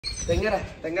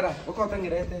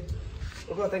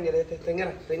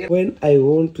When I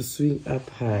want to swing up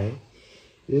high,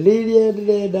 Lady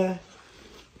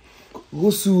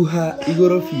Gusuha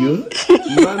Igorofio,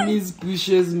 Mommy's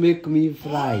pushes make me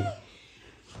fly.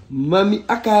 Mommy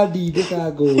Akadi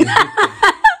Dekago.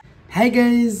 Hi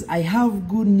guys, I have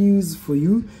good news for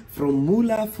you from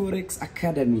Mula Forex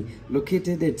Academy,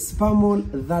 located at Spamon,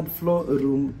 3rd floor,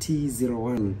 room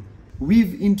T01.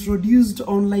 We've introduced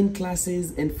online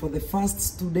classes, and for the first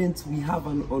students, we have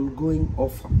an ongoing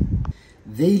offer.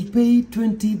 They'll pay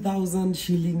 20,000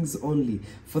 shillings only.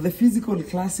 For the physical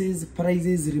classes,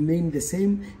 prices remain the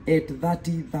same at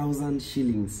 30,000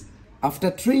 shillings. After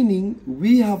training,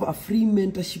 we have a free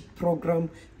mentorship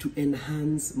program to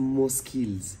enhance more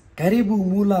skills. Karibu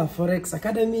Mula Forex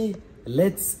Academy.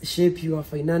 Let's shape your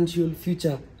financial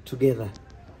future together.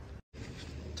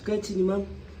 Tukae chini mama.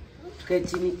 Tukae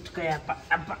chini, tukae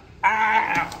hapa.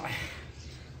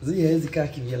 Zuia hizi kaa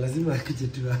kimya, lazima akuje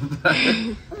tu hapa.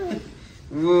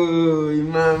 Woi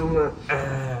mama.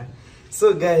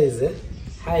 So guys,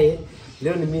 hi.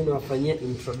 Leo ni mimi nawafanyia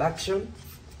introduction.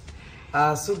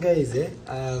 So guys,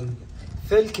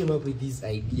 Phil came up with this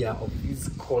idea of this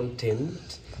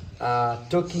content,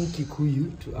 talking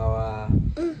Kikuyu to our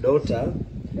daughter,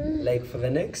 like for the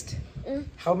next,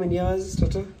 how many hours,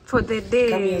 Toto? For the day.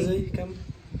 Come here, Zoe, come.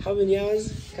 How many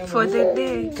hours? Come for on. the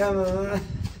day. Come on.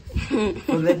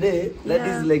 For the day, that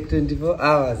is like 24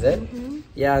 hours, eh?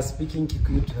 Yeah, speaking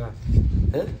Kikuyu to her.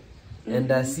 Eh?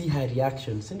 And see her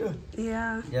reactions, you know?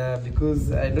 Yeah. Yeah,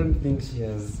 because I don't think she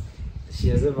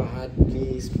has ever heard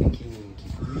me speaking in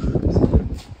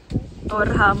Kikuyu. Or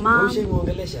her mom.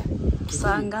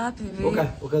 Sangapi babe?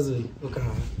 Oka Zoe.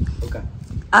 Oka.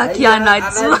 Aki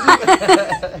anajua.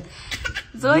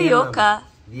 Zoe oka.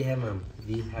 Vihemam.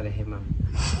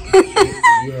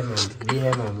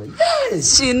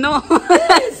 Yes. She know.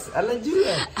 Yes.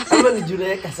 Anajua. Ama ni juu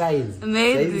yake science.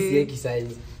 Maybe. Saizi yake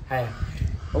science. Haya.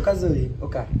 Oka Zoe.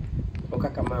 Oka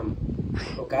kamam.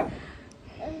 Oka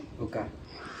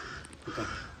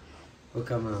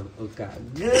mom. Oka.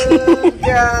 Good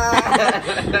girl.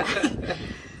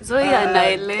 Zoe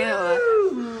anaelewa.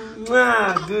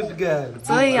 Good girl.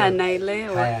 Zoe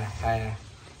anaelewa. Haya.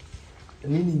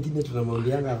 Nini ingine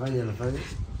tunamwambianga afanye anafanya?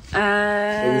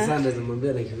 Sana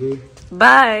tunamwambia na Kikuyu.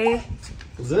 Bye.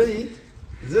 Zoe.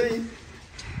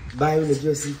 Bye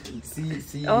unajua si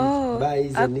bye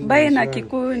is an English. Bye na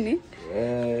Kikuyu ni?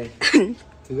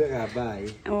 Tuweka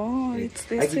bye. Oh, it's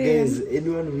the same. Guys,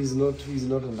 anyone who is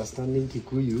not understanding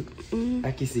Kikuyu,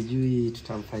 akisijui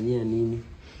tutamfanyia nini?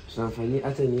 Tutamfanyia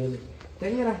hata nione.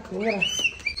 Tengera.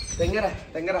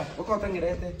 Uko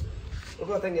tengera.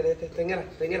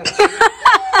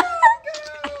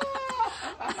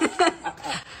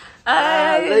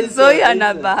 Zoe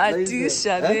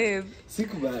anabahatisha babe.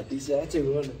 Sikubahatisha, acha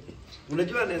uone.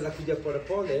 Unajua anaweza kuja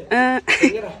pole.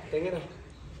 Tengera.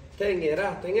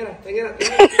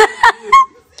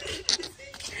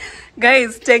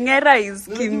 Guys, Tengera is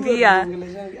kimbia.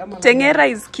 Tengera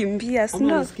is kimbia,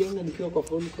 no?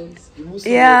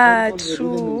 Yeah,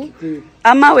 true.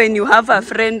 Ama when you have a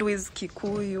friend with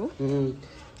Kikuyu.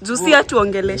 Jusi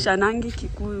atuongelesha nangi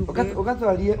Kikuyu.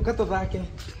 Ukato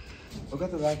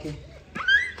dhake.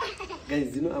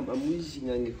 Guys, you know, I'm wishing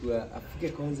angekuwa afike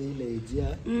kwanza ile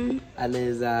idea.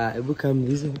 Anaweza ebuka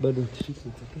mlizo bado mshiki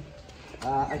okay?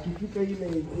 Akifika ile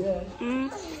idea.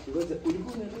 Ngoja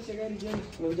ulikuwa unaendesha gari jana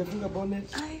na hujafunga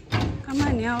bonnet. Kama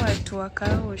ni hawa watu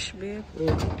wakaosh babe.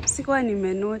 Sikuwa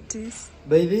nimenotice.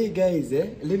 By the way guys,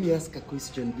 let me ask a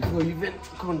question before you even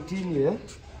continue.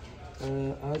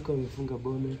 Ako amefunga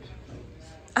bonnet.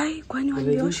 Kwani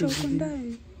waliosha huko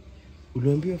ndani?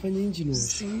 Uliambiwa fanye engine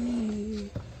wash.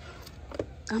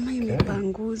 Ama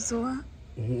imepanguzwa.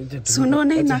 So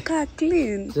unaona inakaa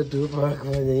clean. Sasa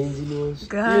kufanya engine wash.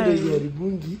 Ndio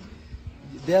yaribungi.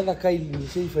 The other guy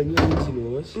nishaifanyia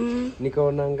engine wash.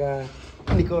 Nikaonanga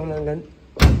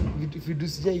vitu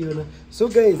sijaiona. So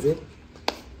guys,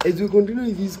 as we continue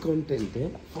with this content,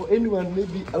 for anyone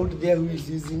maybe out there who is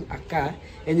using a car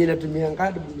and inatumia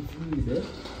carbon fluid,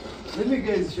 let me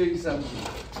guys show you something.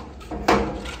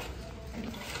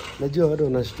 Najua watu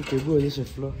wanashtuka hivyo onyesha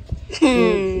floor.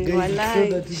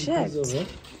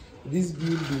 This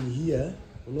building here,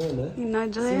 unaona?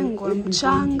 Inajengwa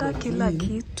mchanga kila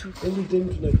kitu. Every time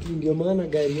tuna clean, ndio maana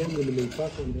gari yangu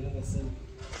nimeipaka on the other side.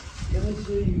 Can I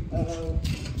show you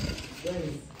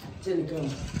guys, check come.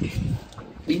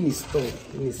 In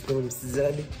store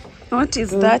msizadi. What is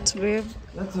that, babe?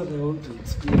 That's what I want to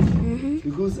explain.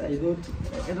 Because I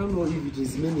don't know if it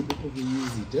is many people who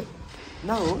use it.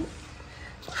 Now,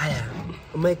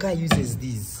 my car uses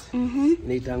this.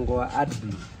 Naitangwa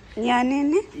AdBlue. Ni ya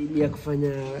nini? Ni ya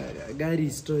kufanya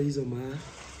gari store hizo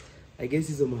I guess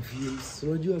hizo fumes.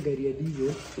 Unajua gari ya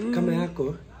diesel kama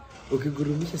yako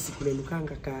ukigurumisha siku na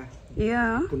nukanga ka.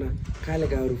 Yeah. Kuna kale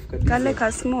ka harufu kabisa. Kale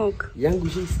ka smoke. Yangu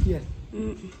shisikia.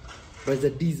 Baza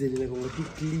diesel inakuwa tu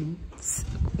clean.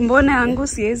 Mbona yangu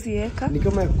siwezi eka? Ni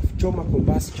kama ya kuchoma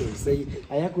combustion. Sasa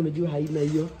hayako unajua haina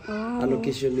hiyo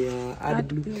allocation ya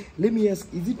AdBlue. Let me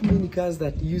ask, is it many cars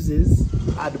that uses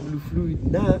AdBlue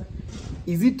fluid? Na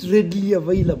is it readily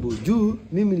available? Juu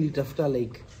mimi nilitafuta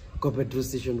like kwa petrol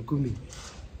station 10.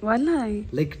 Walai.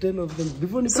 Like 10 of them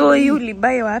before. So you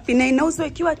libuy wapi? Na inauzwa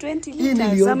ikiwa 20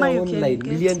 liters ama you online.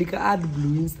 Niliandika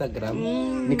AdBlue Instagram.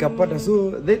 Nikapata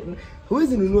so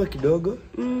huwezi nunua kidogo.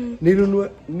 Nilinunua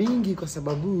mingi kwa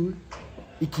sababu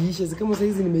ikiisha kama saa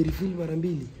hizi nimerefill mara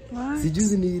 2.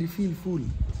 Sijuzi ni refill full.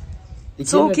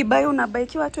 So ukibuy unabuy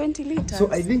ikiwa 20 liters. So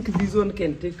I think this one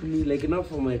can take me like now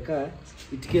for my car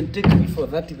it can take me for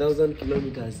 30,000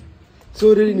 kilometers.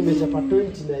 So really nimechapa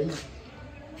 20 na hii.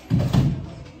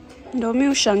 Ndio mimi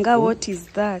ushangaa what is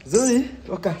that? Zoe,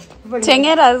 okay.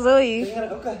 Tengera Zoe.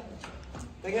 Tengera, okay.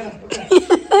 Tengera, okay.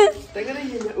 Tengera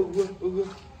yenya ugo.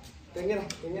 Tengera.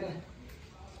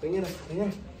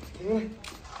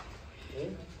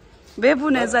 Babe,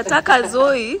 unaweza taka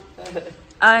Zoe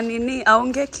nini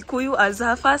aonge Kikuyu as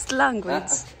her first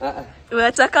language?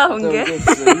 Unataka aonge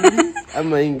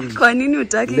ama English? Kwa nini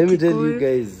utaki Kikuyu? Let me tell you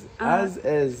guys,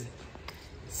 as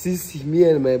Sisi, me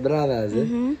and my brothers,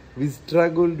 we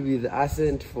struggled with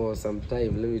accent for some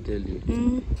time, let me tell you.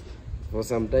 For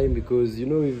some time, because, you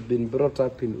know, we've been brought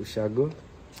up in Ushago.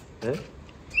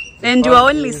 And you are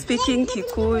only speaking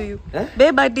Kikuyu.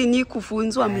 Beba dini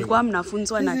kufunzwa mlikuwa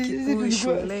mnafunzwa na Kikuyu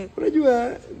shule.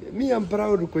 Unajua, me I'm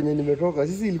proud kwenye nimetoka.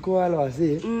 Sisi ilikuwa wale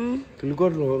wasee, tulikuwa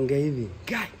tunaongea hivi.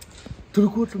 Guy,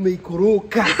 tulikuwa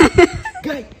tumeikoroka.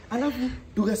 Guy, alafu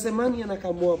tukasemani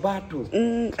anakamua bato.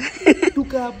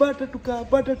 Tukabata,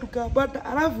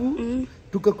 alafu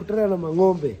tukakutana na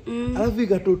mang'ombe. Alafu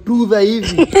ikatotudha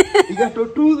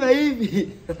hivi.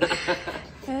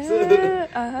 So,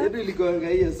 yetu ilikuwa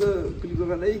ngaia. So,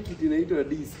 kulikuwa na hii kitu inaitwa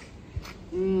disc.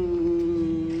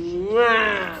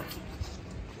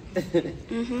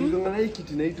 Kulikuwa na hii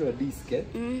kitu inaitwa disc,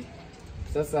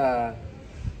 Sasa,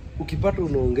 ukipata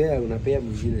unaongea, unapea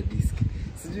mwingine disc.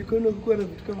 Sijui kuna kukuwa na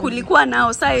vitu kama kulikuwa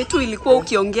nao saa yetu ilikuwa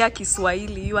ukiongea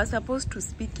Kiswahili. You are supposed to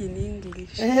speak in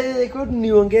English. Kwa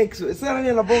niongee Kiswahili. Sasa nani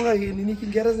anabonga nini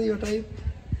Kiingereza hiyo time?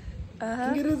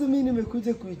 Kiingereza mimi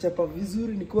nimekuja kuichapa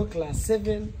vizuri nikiwa class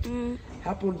 7.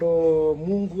 Hapo ndo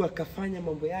Mungu akafanya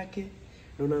mambo yake.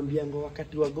 Na unaambia ngo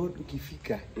wakati wa God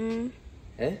ukifika.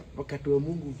 Wakati wa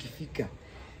Mungu ukifika.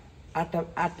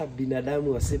 Hata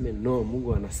binadamu waseme no,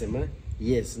 Mungu anasema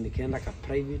yes. Nikaenda ka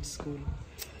private school.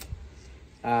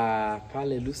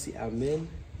 Pale Lucy, amen.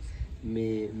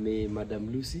 May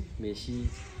Madam Lucy, may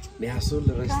her soul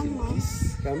rest in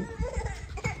peace.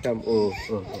 Come. Oh.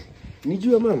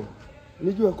 Nijua mama,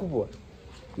 nijua kubwa.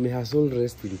 May her soul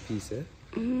rest in peace,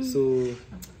 So,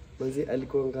 manzi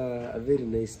alikuanga a very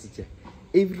nice teacher.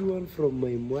 Everyone from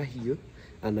my mwahio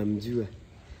anamjua.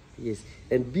 Yes,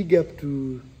 and big up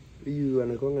to you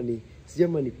anakuanga ni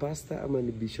sijama ni pastor ama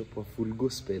ni bishop wa Full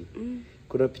Gospel.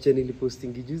 Kuna picha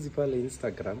nilipostingi juzi pale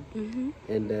Instagram.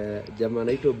 And jamaa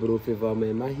anaitwa Bro Favor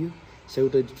Mahio.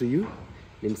 Shout out to you.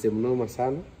 Ni msee mnoma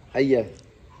sana. Aya.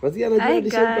 Mazi anajua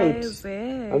di shout out.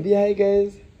 Ambia hi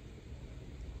guys.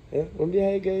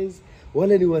 Ambia hi guys.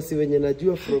 Wale ni wasi wenye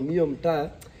najua from hiyo mtaa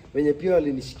wenye pia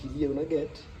walinishikilia, una get.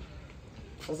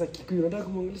 Sasa Kikuyu unataka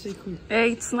kumwongelesha Kikuyu?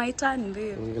 It's my turn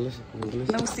babe. Ongelesha.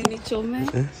 Na usinichome.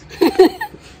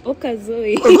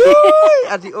 Okazoe.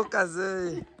 Ati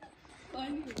okazoe.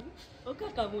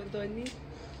 Kamotoni.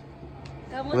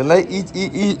 Wala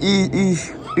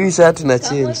hii shati na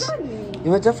change.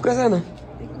 Imechafuka sana?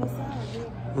 Iko sawa.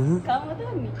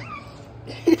 Kamotoni.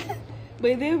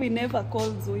 By the way, we never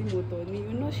call Zoe Motoni.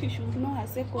 You know she should know her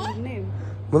second name.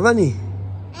 Mudhani.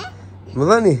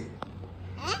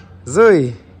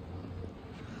 Zoe.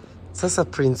 Sasa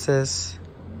princess.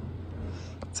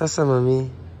 Sasa mami.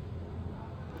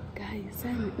 Guys,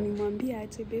 nimwambie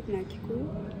ache babe na Kikuyu.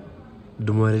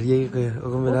 Dumwarelie kwa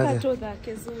okomelaka. Ukatoza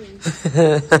Zoe.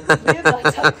 Never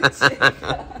atakucheka.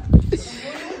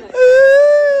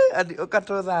 Adi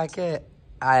ukatoza ake.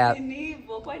 Aya.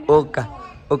 Nivo kwani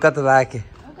Ukatoza ake.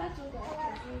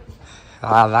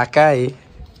 Dhakai.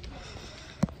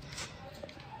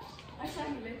 Acha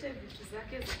nilete vitu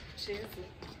zake za kucheza.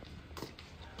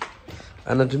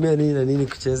 Anatumia nini na nini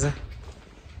kucheza?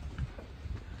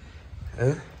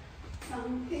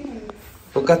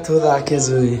 Ukatoza ake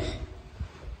Zoe.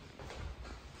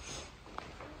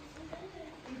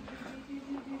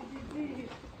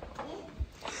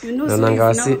 You know, so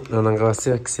naonanga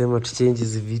wasi akisema to change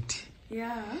hizi viti.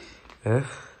 Yeah. Eh?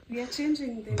 We are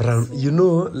changing them. Brown, So. you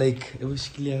know, like,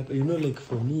 you know, like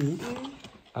for me,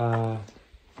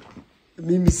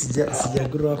 mimi sija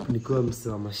grow up nikiwa mse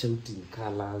wa mashouting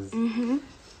colors.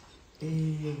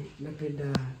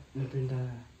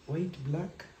 Napenda white,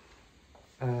 black,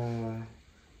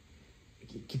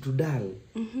 kitu dull.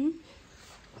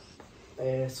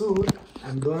 So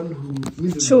I'm the one who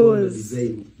chose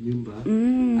design nyumba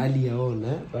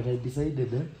aliyaona, but I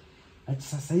decided ati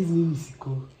sasa hizi mimi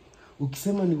siko,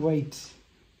 ukisema ni white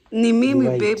ni mimi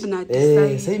babe na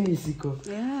decide sasa mimi siko.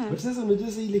 Yeah. But sasa unajua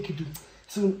sasa ile kitu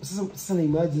sasa na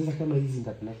imagine kama hizi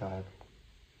nitapeleka wapi?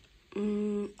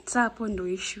 Sasa hapo ndo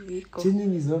issue iko.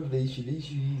 Changing is not the issue. The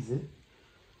issue is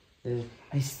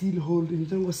I still hold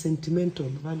nitango sentimental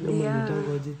value.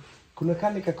 Nitango aje kuna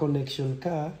kale ka connection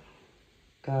ka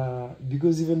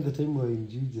because even the time we were in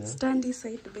Juja, stand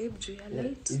aside babe, Juja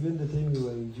late. Even the time we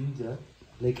were in Juja,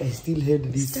 like I still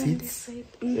had these seats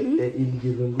in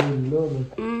Givangoni, no.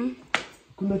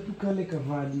 Kuna tu kale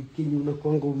kavali kenye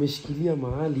unakuanga umeshikilia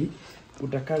mahali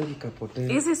utakangi kapotea.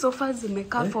 Hizi sofa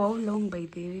zimekaa for how long by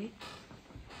the way?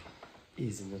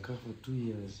 Hizi zimekaa for 2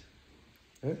 years.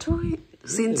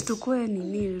 Since tukue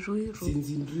nini Ruiru.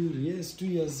 Since in Ruiru, yes, 2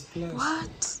 years plus.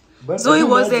 What? But Zoe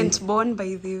wasn't born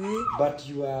by the way. But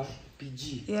you are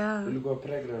PG. Yeah. You were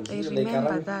pregnant. I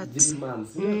remember like that. 3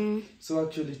 months. Yeah? So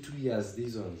actually 2 years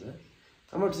these ones.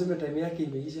 Ama tuseme time yake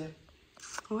imeisha.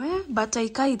 Well, but I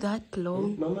can't that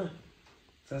long. Mama.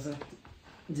 Sasa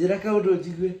jiraka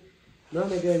udojigwe.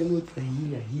 Naona gari muta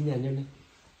hinya nyone.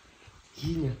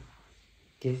 Hinya.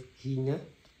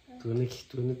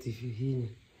 Tuone TV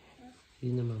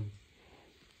hinya mama.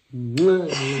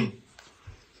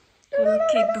 Cool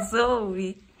kid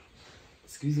Zoe.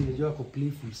 Excuse me, unajua ako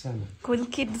playful sana. Cool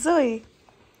kid Zoe.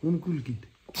 When cool kid?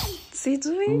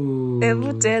 Sijui.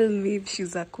 Ever tell me if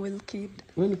she's a cool kid.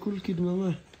 When cool kid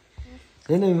mama?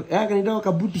 Nene kanitoa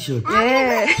kabuti shot.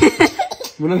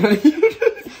 Mwana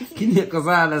kini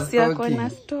kazala si ako na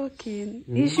stocking.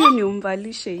 Issue ni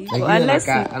umbalishe hivyo. Unless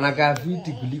anakaa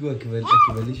fiti kuliko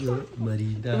akivalisho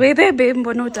marinda. Wewe babe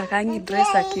mbona utakangi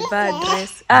dress akivaa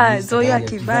dress? Zoe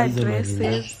akivaa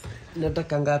dresses.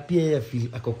 Nataka ngapi yeye feel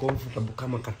ako comfortable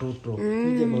kama katoto.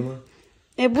 Kuja mama.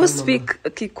 Ebu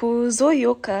speak Kikuyu Zoe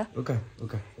yoka. Okay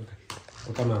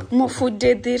mama.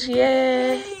 Mufude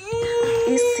dirie.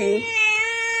 Isi.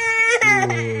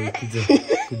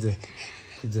 Kuja.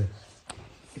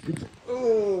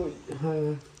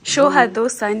 Show her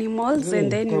those animals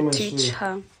and then you teach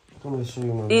her.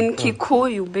 In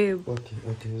Kikuyu, babe.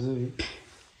 Okay. Zoe.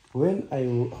 When I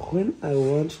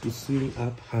want to swing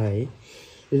up high,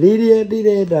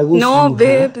 no,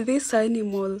 babe, these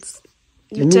animals.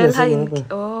 You tell her in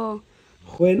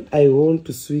When I want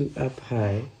to swing up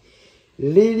high,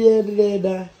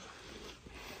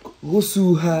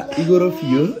 gusuha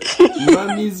igorofio.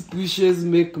 Mommy's pushes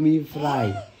make me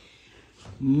fly.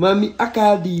 Mommy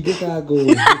akadi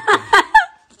dekago.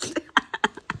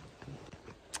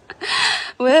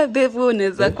 Wewe babe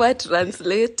unaweza kuwa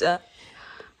translator.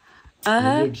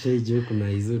 Ndio joke na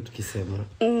hizo tukisema.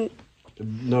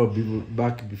 No,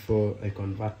 back before I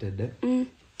converted,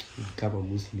 become a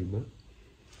Muslim.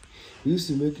 We used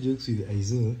to make jokes with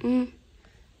Aizo.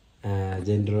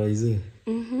 Gender Aizo.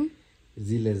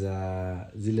 Zile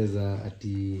za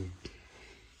ati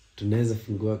tunaweza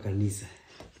fungua kanisa.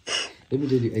 Let me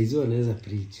tell you, Aizo anaweza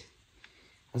preach.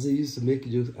 As I used to make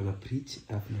jokes and I preach,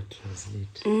 I have not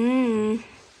translate.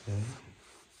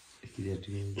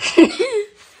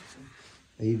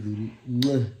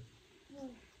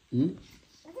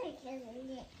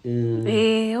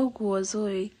 Huko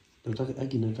Zoe.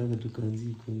 Nataka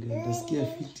tukaanzie kuongea. Nasikia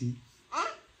fiti.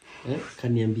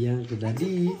 Kaniambianga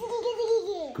dadi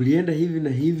kulienda hivi na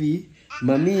hivi,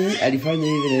 mami alifanya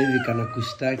hivi na hivi kana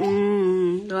kushtaki.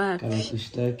 Kana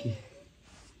kushtaki.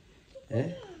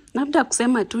 Labda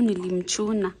kusema tu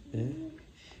nilimchuna.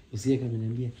 Usiye kama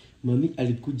niambia, mami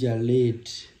alikuja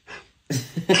late.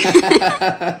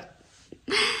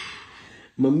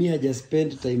 Mami haja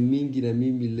spend time mingi na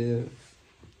mimi leo.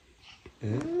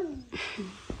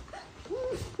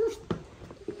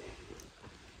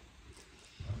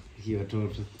 Hiyo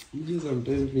toto. Unajua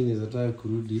sometimes mimi nataka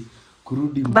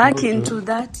kurudi back into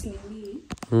that nini.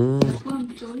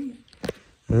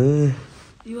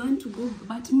 You want to go,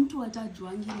 but mtu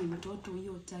atajuangi ni mtoto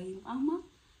hiyo time ama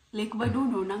like bado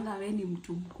unaonanga wewe ni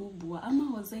mtu mkubwa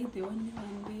ama was I the only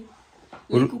one babe?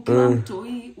 Like ukiwa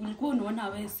mtoi ulikuwa unaona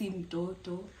wewe si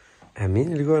mtoto. Mimi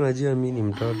nilikuwa najua mimi ni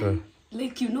mtoto.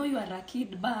 Like you know you are a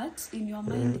kid but in your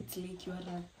mind it's like you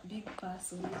are a big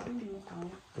person. I don't know how.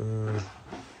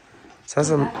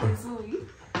 Sasa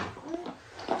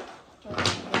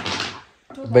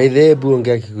by the way,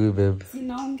 buongea Kikuyu babe.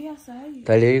 Sinaongea sahi.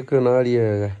 Tali Kikuyu na wali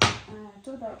wega.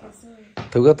 Tudhake Zoi.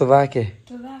 Tugo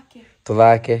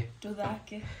tudhake.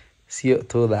 Sio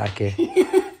tudhake.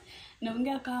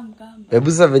 Naongea kama Mkamba.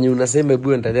 Hebu sasa venye unasema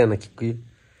hebu endelea na Kikuyu.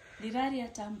 Dirari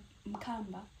hata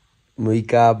Mkamba.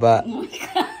 Muikaba.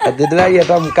 Dirari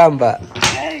hata Mkamba.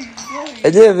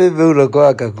 Eje bebe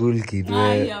unakuwa ka cool kid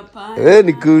wewe. Wewe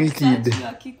ni cool kid.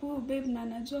 Najua Kikuyu babe na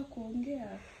najua kuongea.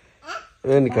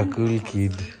 Wewe ni ka cool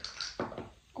kid.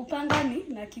 Kupanga ni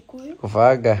na Kikuyu?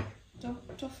 Kufaga.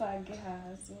 Tofage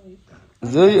Zoi.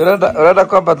 Zoi unataka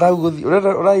kwa bata guthi.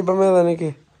 Unaiba metha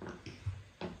niki?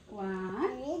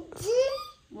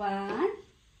 1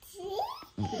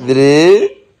 3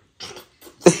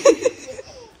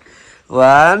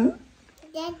 1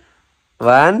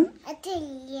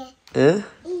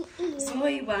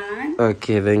 Zoi 1.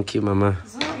 Okay, thank you mama.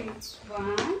 Zoi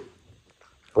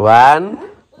 1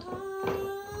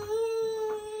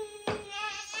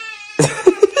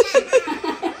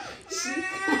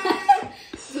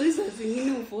 Zoi sasa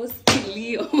zingine uforce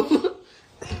kilio.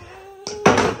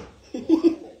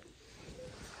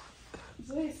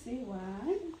 Zoi si 1.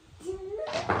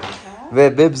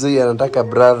 Babe Zoi anataka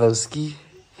brother uski.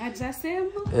 Ajasema.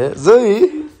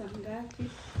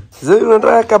 Zoi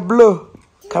unataka kablo.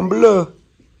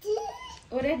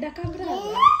 Oreda ka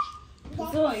brother.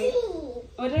 Zoi.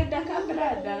 Oreda ka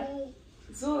brother.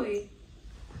 Zoi.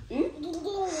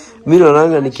 Mimi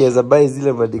naona nikiweza buy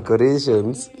zile ma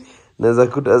decorations naweza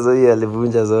kuta Zoi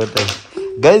alivunja zote.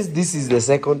 Guys, this is the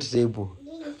second table.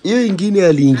 Hiyo ingine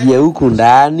aliingia huku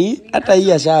ndani, hata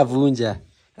hii ashavunja.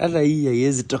 Hata hii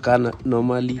haiwezi tokana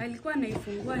normally. Alikuwa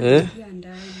anaifungua ndani.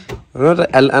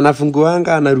 Unaona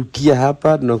anafunguanga anarukia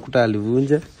hapa tunakuta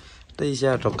alivunja. Hata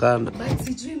ishatokana. But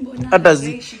sijui mbona Hata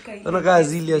unakaa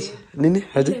zile nini?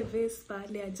 Aje vest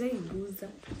pale ajaiguza.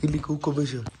 Ili huko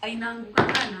besho. Ainaanguka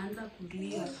anaanza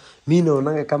kulia. Mimi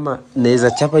naonanga kama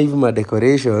naweza chapa hivi ma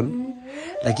decoration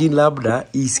lakini labda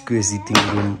hii square sitting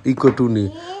room iko tu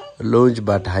ni lounge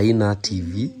but haina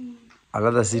TV.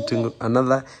 Another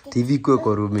TV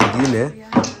kwa room nyingine.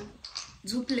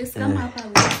 Juu place kama hapa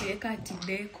uweka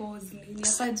decors nini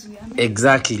hapa juu ya.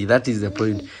 Exactly, that is the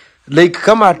point. Like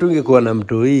kama hatungekuwa na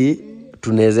mtoi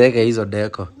tunawezeka hizo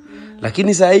deco.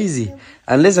 Lakini saa hizi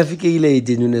unless afike ile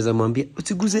age yenye unaweza mwambia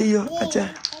usiguze hiyo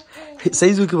acha. Saa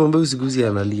hizi ukimwambia usiguze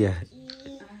analia.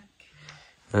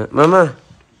 Mama.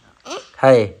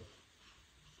 Hi.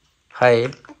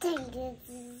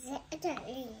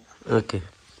 Okay.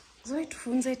 Zoi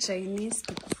tufunze Chinese,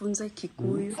 tukufunze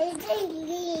Kikuyu.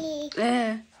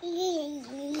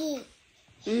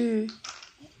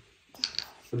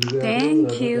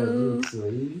 Thank you.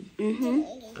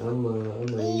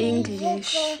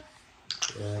 English.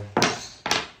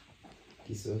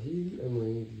 Kiswahili ama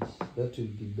English? That will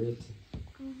be better.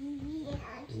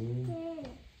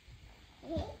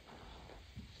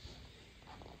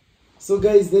 So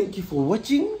guys, thank you for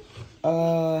watching.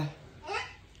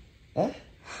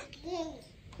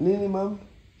 Nini mom?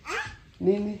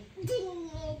 Nini?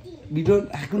 We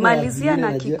don't Malizia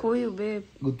na Kikuyu babe.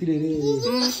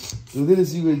 Gutire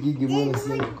sigo gigi mwana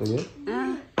sio kwenye.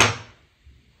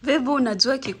 Babe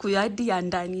unajua Kikuyu hadi ya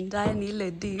ndani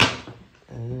ile di.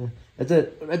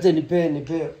 Acha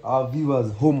nipe our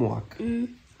viewers homework.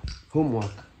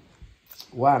 Homework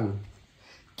 1.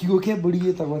 Kigo kia mburi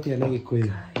gitagwo atia na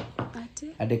Gikuyu?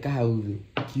 Andika hau thi.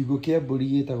 Kigo kia mburi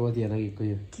gitagwo atia na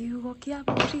Gikuyu? Kigo kia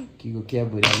mburi. Kigo kia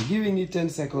mburi. I'm giving you 10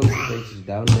 seconds to write it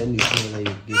down, then you see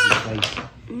whether you get it right.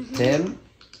 10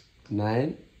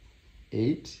 9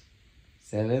 8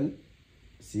 7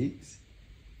 6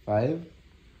 5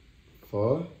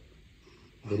 4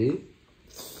 3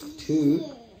 2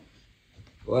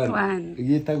 1.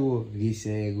 Gitagwo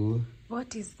gicego.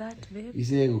 What is that babe?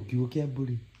 Gicego kigo kia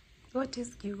mburi. What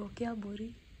is kigo kia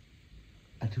mburi?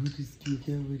 What is kigo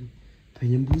kia mburi?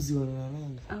 Penye mbuzi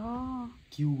wanalalanga.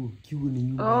 Kigo ni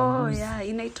nyumba. Yeah,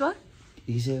 inaitwa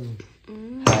gicego.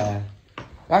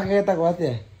 Kaka getagwo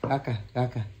atia? Kaka.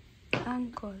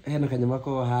 Uncle. Na kanyama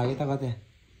ko getagwo atia?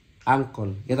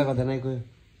 Uncle. Getagwo atia na Gikuyu?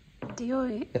 Ndiyo.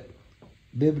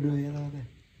 Babe no getagwo atia?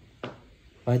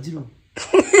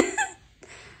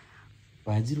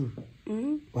 Wajiru.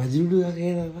 Wajiru kaka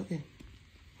getagwo atia?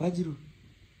 Wajiru.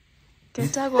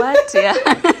 Getagwo atia?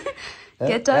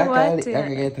 Getagwo atia?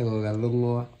 Kaka getagwo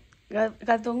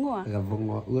Gathung'wa.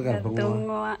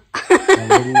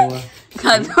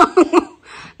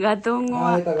 Gathung'wa.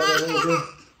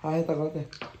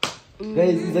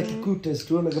 Guys, is a Kikuyu test.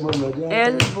 Tuone kama mnajua.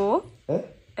 Elbow.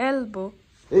 Elbow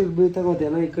itakuwa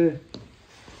tena Gikuyu.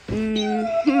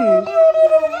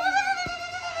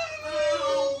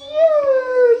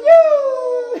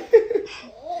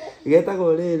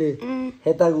 Getagwo riri.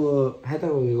 Hetagwo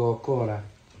gigokora.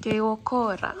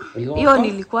 Gigokora. Hiyo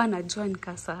nilikuwa najua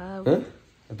nikasahau.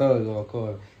 Hetagwo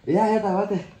gigokora. Ya heta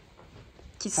wate.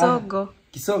 Kisogo.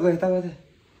 Kisogo heta wate.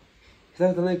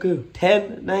 Heta tana ku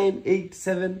 10 9 8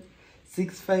 7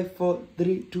 6 5 4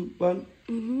 3 2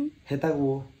 1.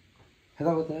 Hetagwo.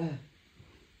 Hetagwo ta.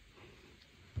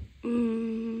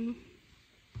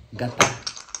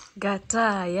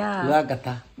 Gata, yeah. Wa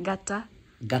gata. Gata.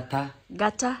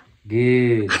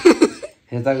 Good.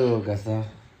 Hetagwo gata.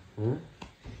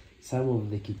 Some of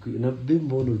the Kikuyu. Na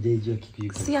bimbo no jejua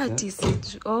Kikuyu. Si ati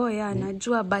siju. Oh yeah,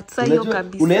 najua but sa hiyo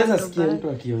kabisa. Unaweza sikia mtu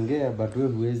akiongea but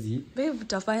wewe huwezi. Wewe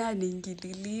utafanya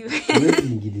niingililiwe. Huwezi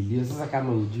ingililiwe. Sasa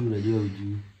kama ujui unajua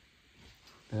ujui.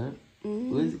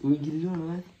 Huwezi uingililiwe na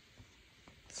nani?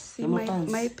 Si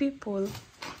my people.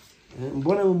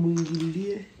 Mbona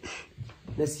muingililie?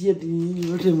 Na si ati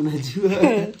nyinyi wote mnajua.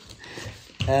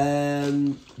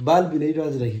 Bulb inaitwa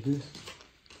aje na Kikuyu?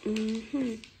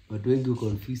 Watu wengi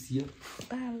confuse hiyo.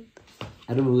 Bulb.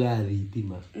 Ado mga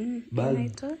dhitima.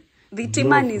 Bulb.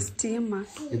 Dhitima ni stima.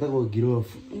 Itakuwa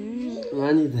girofu.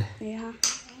 Wanita. Yeah.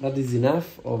 That is enough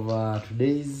of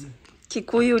today's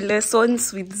Kikuyu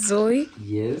lessons with Zoe.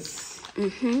 Yes.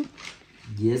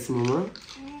 Yes, mama.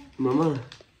 Mama.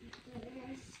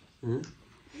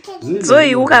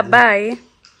 Zoe ukabai.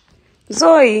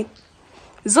 Zoe.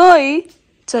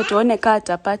 Tuone kaa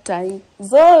atapata hii.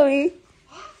 Zoe.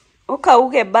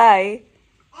 Uke bye.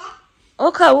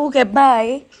 Uke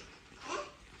bye.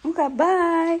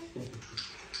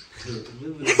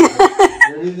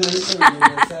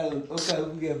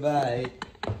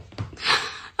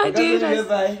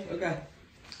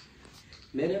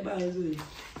 Mere bye Zoe.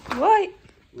 Woi.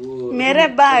 Mere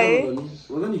bye.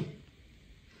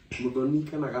 Mudhoni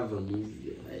kana kadhoni.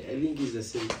 I think it's the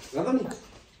same. Kadhoni.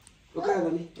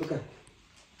 Kadhoni.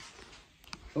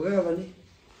 Kadhoni.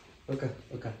 Okay.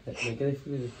 Nakele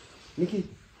fuli. Niki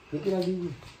la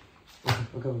bibi.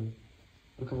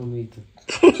 Mito.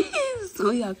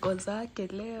 So yako zake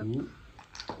leo.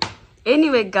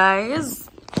 Anyway guys,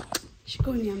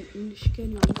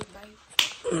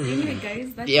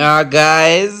 anyway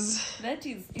guys, that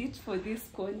is it for this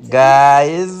content.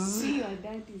 Guys. See your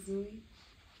dad, Zoe.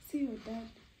 See your dad.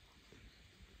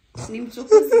 Ni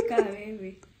mchokozi kaa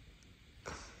wewe.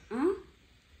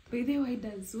 By the way, why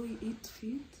does Zoe eat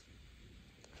feet?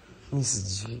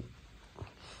 Nisijui.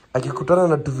 Akikutana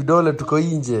na tuvidole tuko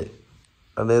nje,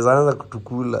 anaweza anza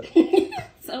kutukula.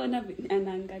 Sawa na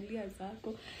anaangalia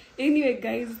zako. Anyway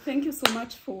guys, thank you so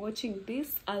much for watching this.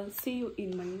 I'll see you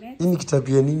in my next. Hii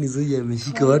kitabu ya nini Zoe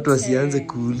ameshika watu wasianze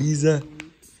kuuliza.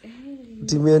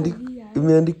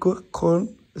 Imeandikwa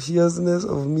consciousness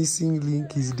of missing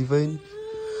link is divine.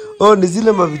 Oh, ni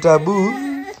zile mavitabu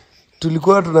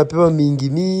tulikuwa tunapewa mingi.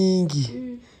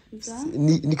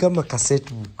 Ni kama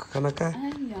cassette book. Kanaka?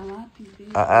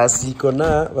 Siko na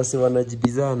wasi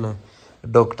wanajibizana.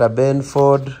 Dr.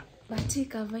 Benford. Bati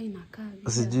cover inakaa.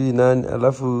 Sijui nani,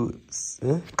 alafu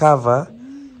cover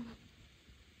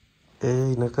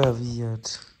inakaa weird.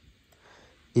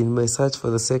 In my search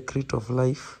for the secret of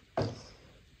life,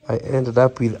 I ended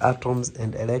up with atoms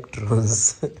and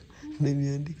electrons.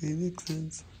 It makes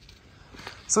sense.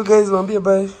 So guys, mwambie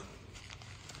bye.